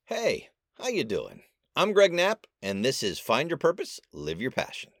Hey, how you doing? I'm Greg Knapp, and this is Find Your Purpose, Live Your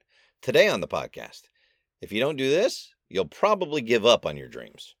Passion. Today on the podcast, if you don't do this, you'll probably give up on your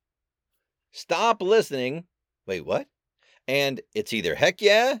dreams. Stop listening. Wait, what? And it's either heck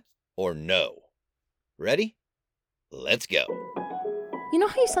yeah or no. Ready? Let's go. You know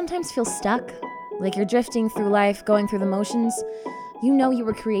how you sometimes feel stuck? Like you're drifting through life, going through the motions? You know you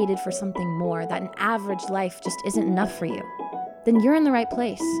were created for something more, that an average life just isn't enough for you. Then you're in the right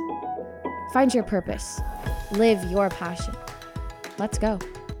place. Find your purpose. Live your passion. Let's go.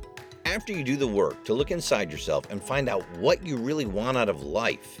 After you do the work to look inside yourself and find out what you really want out of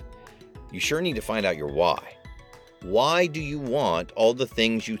life, you sure need to find out your why. Why do you want all the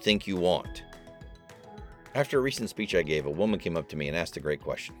things you think you want? After a recent speech I gave, a woman came up to me and asked a great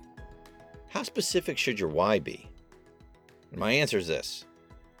question. How specific should your why be? And my answer is this.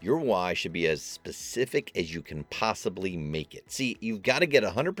 Your why should be as specific as you can possibly make it. See, you've got to get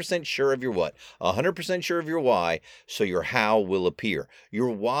 100% sure of your what, 100% sure of your why, so your how will appear. Your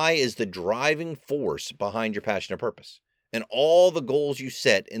why is the driving force behind your passion and purpose, and all the goals you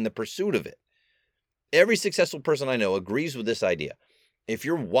set in the pursuit of it. Every successful person I know agrees with this idea. If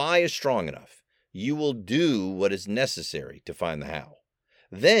your why is strong enough, you will do what is necessary to find the how.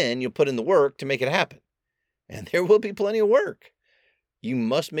 Then you'll put in the work to make it happen. And there will be plenty of work. You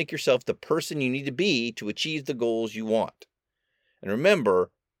must make yourself the person you need to be to achieve the goals you want. And remember,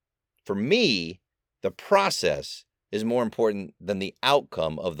 for me, the process is more important than the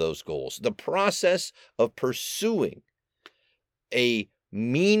outcome of those goals. The process of pursuing a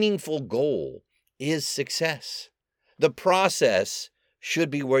meaningful goal is success. The process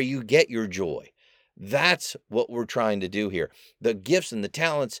should be where you get your joy. That's what we're trying to do here. The gifts and the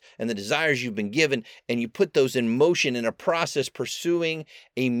talents and the desires you've been given, and you put those in motion in a process pursuing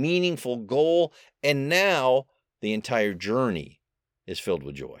a meaningful goal, and now the entire journey is filled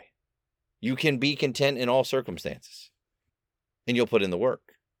with joy. You can be content in all circumstances, and you'll put in the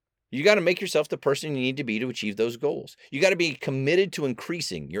work. You got to make yourself the person you need to be to achieve those goals. You got to be committed to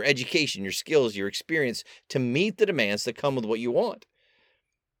increasing your education, your skills, your experience to meet the demands that come with what you want.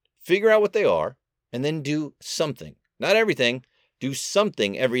 Figure out what they are, and then do something. Not everything. Do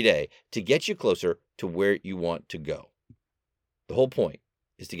something every day to get you closer to where you want to go. The whole point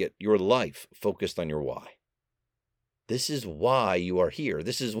is to get your life focused on your why. This is why you are here.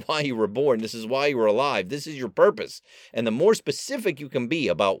 This is why you were born. This is why you are alive. This is your purpose. And the more specific you can be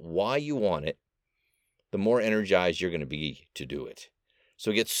about why you want it, the more energized you're going to be to do it.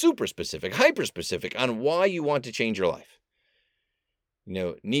 So get super specific, hyper specific on why you want to change your life. You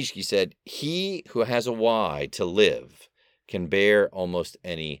know, Nietzsche said, he who has a why to live can bear almost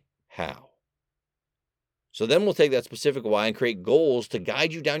any how. So then we'll take that specific why and create goals to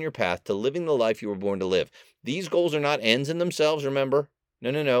guide you down your path to living the life you were born to live. These goals are not ends in themselves, remember?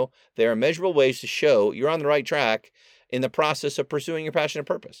 No. They are measurable ways to show you're on the right track in the process of pursuing your passion and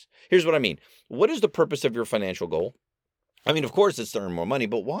purpose. Here's what I mean. What is the purpose of your financial goal? I mean, of course, it's to earn more money,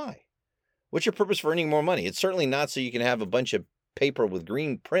 but why? What's your purpose for earning more money? It's certainly not so you can have a bunch of paper with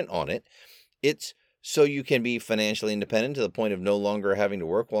green print on it. It's so you can be financially independent to the point of no longer having to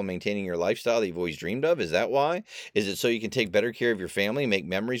work while maintaining your lifestyle that you've always dreamed of. Is that why? Is it so you can take better care of your family, make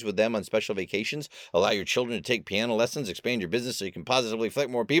memories with them on special vacations, allow your children to take piano lessons, expand your business so you can positively affect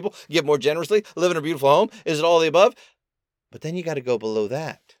more people, give more generously, live in a beautiful home? Is it all the above? But then you got to go below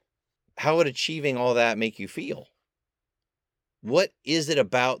that. How would achieving all that make you feel? What is it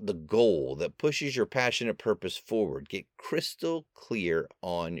about the goal that pushes your passionate purpose forward? Get crystal clear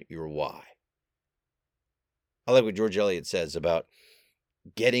on your why. I like what George Eliot says about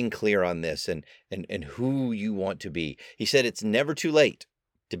getting clear on this and who you want to be. He said it's never too late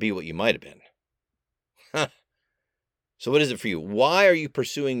to be what you might have been. So what is it for you? Why are you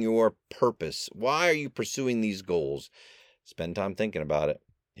pursuing your purpose? Why are you pursuing these goals? Spend time thinking about it.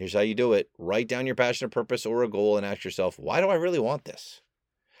 Here's how you do it. Write down your passion or purpose or a goal and ask yourself, why do I really want this?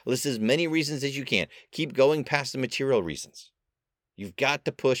 List as many reasons as you can. Keep going past the material reasons. You've got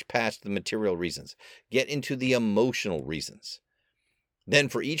to push past the material reasons. Get into the emotional reasons. Then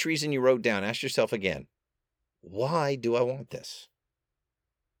for each reason you wrote down, ask yourself again, why do I want this?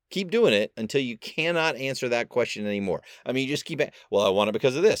 Keep doing it until you cannot answer that question anymore. I mean, you just keep, well, I want it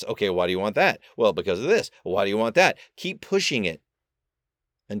because of this. Okay, why do you want that? Well, because of this. Why do you want that? Keep pushing it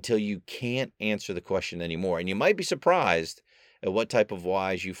until you can't answer the question anymore. And you might be surprised at what type of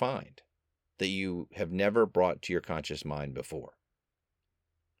whys you find that you have never brought to your conscious mind before.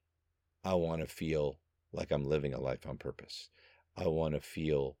 I want to feel like I'm living a life on purpose. I want to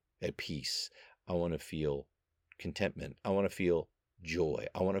feel at peace. I want to feel contentment. I want to feel joy.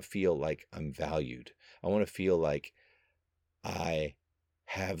 I want to feel like I'm valued. I want to feel like I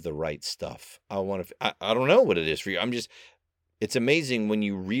have the right stuff. I don't know what it is for you. It's amazing when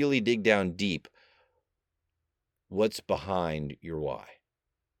you really dig down deep what's behind your why.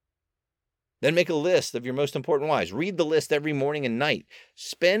 Then make a list of your most important whys. Read the list every morning and night.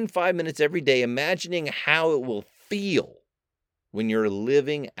 Spend 5 minutes every day imagining how it will feel when you're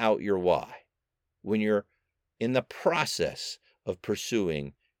living out your why, when you're in the process of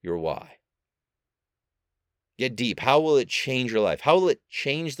pursuing your why. Get deep. How will it change your life? How will it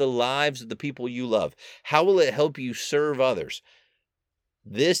change the lives of the people you love? How will it help you serve others?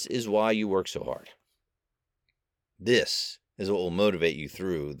 This is why you work so hard. This is what will motivate you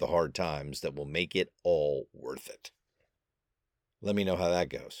through the hard times that will make it all worth it. Let me know how that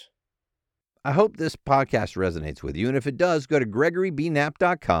goes. I hope this podcast resonates with you. And if it does, go to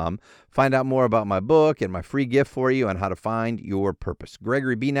gregorybknapp.com. Find out more about my book and my free gift for you on how to find your purpose.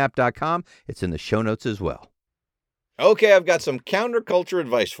 gregorybknapp.com. It's in the show notes as well. Okay, I've got some counterculture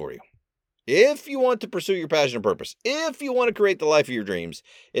advice for you. If you want to pursue your passion and purpose, if you want to create the life of your dreams,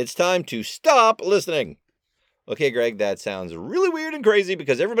 it's time to stop listening. Okay, Greg, that sounds really weird and crazy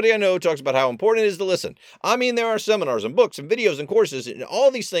because everybody I know talks about how important it is to listen. I mean, there are seminars and books and videos and courses and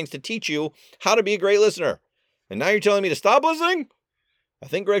all these things to teach you how to be a great listener. And now you're telling me to stop listening? I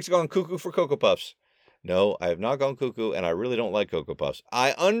think Greg's gone cuckoo for Cocoa Puffs. No, I have not gone cuckoo, and I really don't like Cocoa Puffs.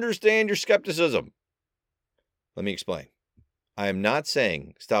 I understand your skepticism. Let me explain. I am not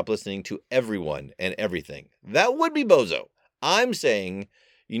saying stop listening to everyone and everything. That would be bozo. I'm saying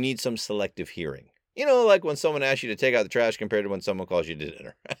you need some selective hearing. You know, like when someone asks you to take out the trash compared to when someone calls you to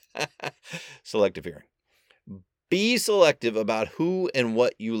dinner. Selective hearing. Be selective about who and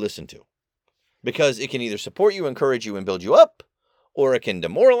what you listen to. Because it can either support you, encourage you, and build you up, or it can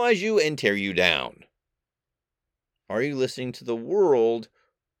demoralize you and tear you down. Are you listening to the world,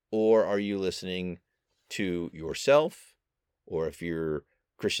 or are you listening to yourself? Or if you're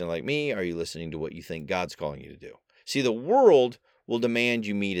Christian like me, are you listening to what you think God's calling you to do? See, the world will demand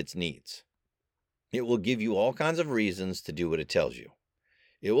you meet its needs. It will give you all kinds of reasons to do what it tells you.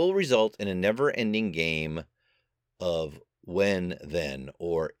 It will result in a never-ending game of when, then,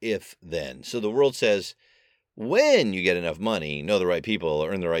 or if, then. So the world says, when you get enough money, know the right people,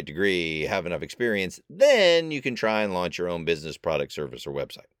 earn the right degree, have enough experience, then you can try and launch your own business, product, service, or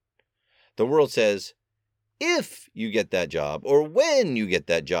website. The world says, if you get that job, or when you get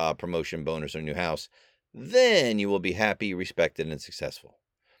that job, promotion, bonus, or new house, then you will be happy, respected, and successful.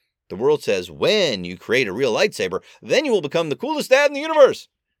 The world says, when you create a real lightsaber, then you will become the coolest dad in the universe.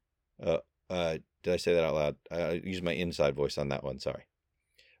 Did I say that out loud? I used my inside voice on that one, sorry.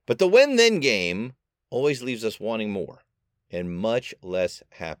 But the when-then game always leaves us wanting more and much less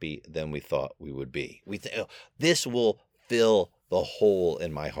happy than we thought we would be. We think, this will fill the hole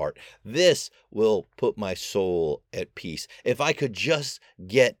in my heart. This will put my soul at peace. If I could just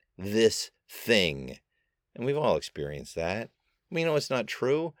get this thing. And we've all experienced that. We know it's not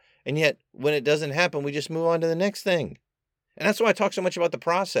true. And yet, when it doesn't happen, we just move on to the next thing. And that's why I talk so much about the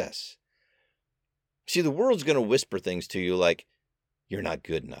process. See, the world's going to whisper things to you like, you're not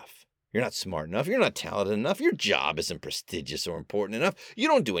good enough. You're not smart enough. You're not talented enough. Your job isn't prestigious or important enough. You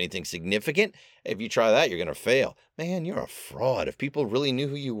don't do anything significant. If you try that, you're going to fail. Man, you're a fraud. If people really knew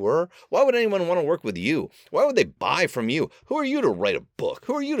who you were, why would anyone want to work with you? Why would they buy from you? Who are you to write a book?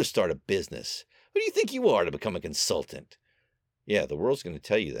 Who are you to start a business? Who do you think you are to become a consultant? Yeah, the world's going to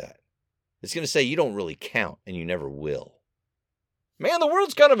tell you that. It's going to say you don't really count and you never will. Man, the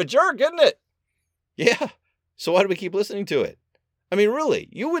world's kind of a jerk, isn't it? Yeah. So why do we keep listening to it? I mean, really,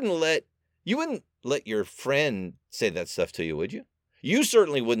 you wouldn't let your friend say that stuff to you, would you? You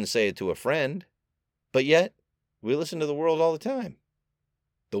certainly wouldn't say it to a friend. But yet, we listen to the world all the time.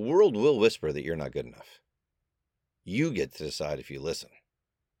 The world will whisper that you're not good enough. You get to decide if you listen.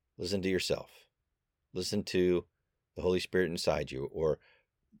 Listen to yourself. Listen to the Holy Spirit inside you, or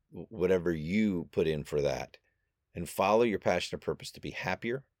whatever you put in for that, and follow your passion and purpose to be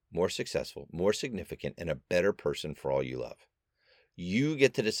happier, more successful, more significant, and a better person for all you love. You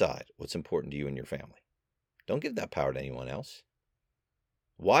get to decide what's important to you and your family. Don't give that power to anyone else.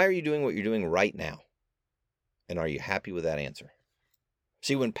 Why are you doing what you're doing right now? And are you happy with that answer?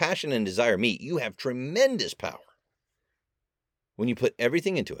 See, when passion and desire meet, you have tremendous power. When you put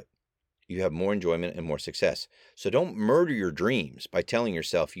everything into it, you have more enjoyment and more success. So don't murder your dreams by telling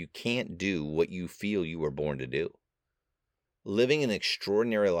yourself you can't do what you feel you were born to do. Living an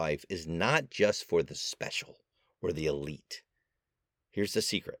extraordinary life is not just for the special or the elite. Here's the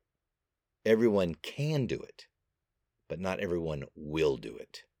secret. Everyone can do it, but not everyone will do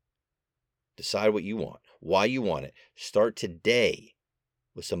it. Decide what you want, why you want it. Start today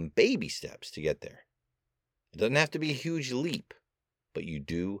with some baby steps to get there. It doesn't have to be a huge leap. but you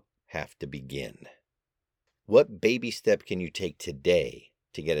do have to begin. What baby step can you take today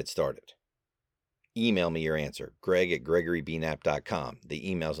to get it started? Email me your answer, greg@gregorybknapp.com. The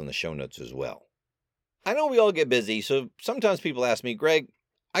email's in the show notes as well. I know we all get busy, so sometimes people ask me, Greg,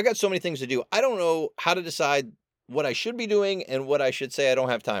 I got so many things to do. I don't know how to decide what I should be doing and what I should say I don't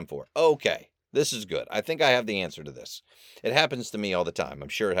have time for. Okay, this is good. I think I have the answer to this. It happens to me all the time. I'm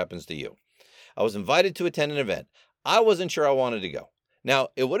sure it happens to you. I was invited to attend an event. I wasn't sure I wanted to go. Now,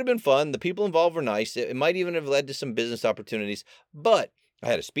 it would have been fun. The people involved were nice. It might even have led to some business opportunities, but I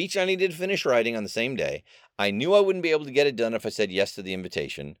had a speech I needed to finish writing on the same day. I knew I wouldn't be able to get it done if I said yes to the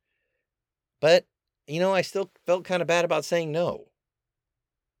invitation. But, I still felt kind of bad about saying no.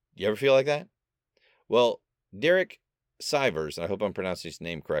 You ever feel like that? Well, Derek Sivers, I hope I'm pronouncing his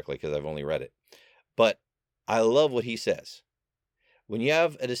name correctly because I've only read it, but I love what he says. When you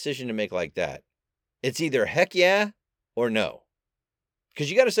have a decision to make like that, it's either heck yeah or no.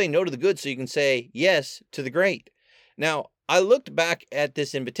 Because you got to say no to the good so you can say yes to the great. Now, I looked back at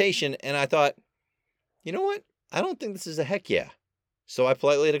this invitation and I thought, you know what? I don't think this is a heck yeah. So I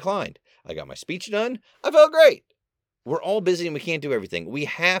politely declined. I got my speech done. I felt great. We're all busy and we can't do everything. We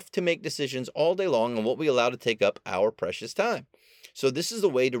have to make decisions all day long on what we allow to take up our precious time. So this is the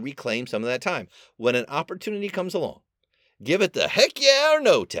way to reclaim some of that time. When an opportunity comes along, give it the heck yeah or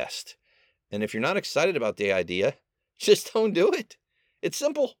no test. And if you're not excited about the idea, just don't do it. It's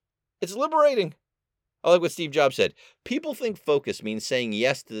simple. It's liberating. I like what Steve Jobs said. People think focus means saying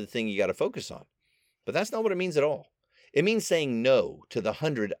yes to the thing you got to focus on. But that's not what it means at all. It means saying no to the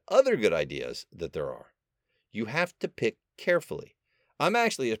 100 other good ideas that there are. You have to pick carefully. I'm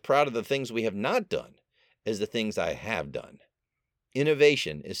actually as proud of the things we have not done as the things I have done.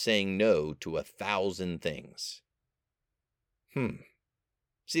 Innovation is saying no to 1,000 things.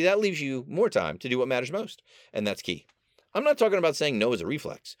 See, that leaves you more time to do what matters most, and that's key. I'm not talking about saying no as a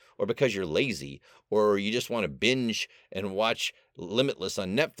reflex, or because you're lazy, or you just want to binge and watch Limitless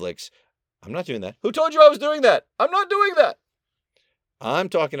on Netflix. I'm not doing that. Who told you I was doing that? I'm not doing that. I'm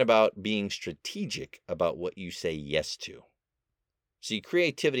talking about being strategic about what you say yes to. See,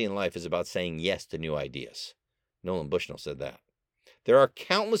 creativity in life is about saying yes to new ideas. Nolan Bushnell said that. There are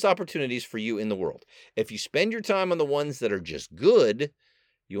countless opportunities for you in the world. If you spend your time on the ones that are just good,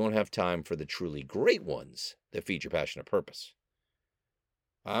 you won't have time for the truly great ones that feed your passion and purpose.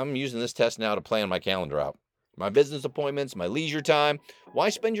 I'm using this test now to plan my calendar out. My business appointments, my leisure time. Why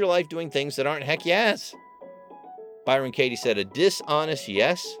spend your life doing things that aren't heck yes? Byron Katie said, a dishonest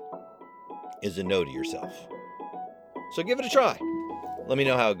yes is a no to yourself. So give it a try. Let me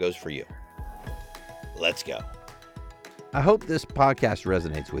know how it goes for you. Let's go. I hope this podcast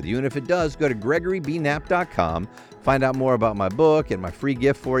resonates with you. And if it does, go to gregorybknapp.com. Find out more about my book and my free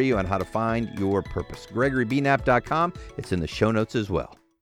gift for you on how to find your purpose. gregorybknapp.com. It's in the show notes as well.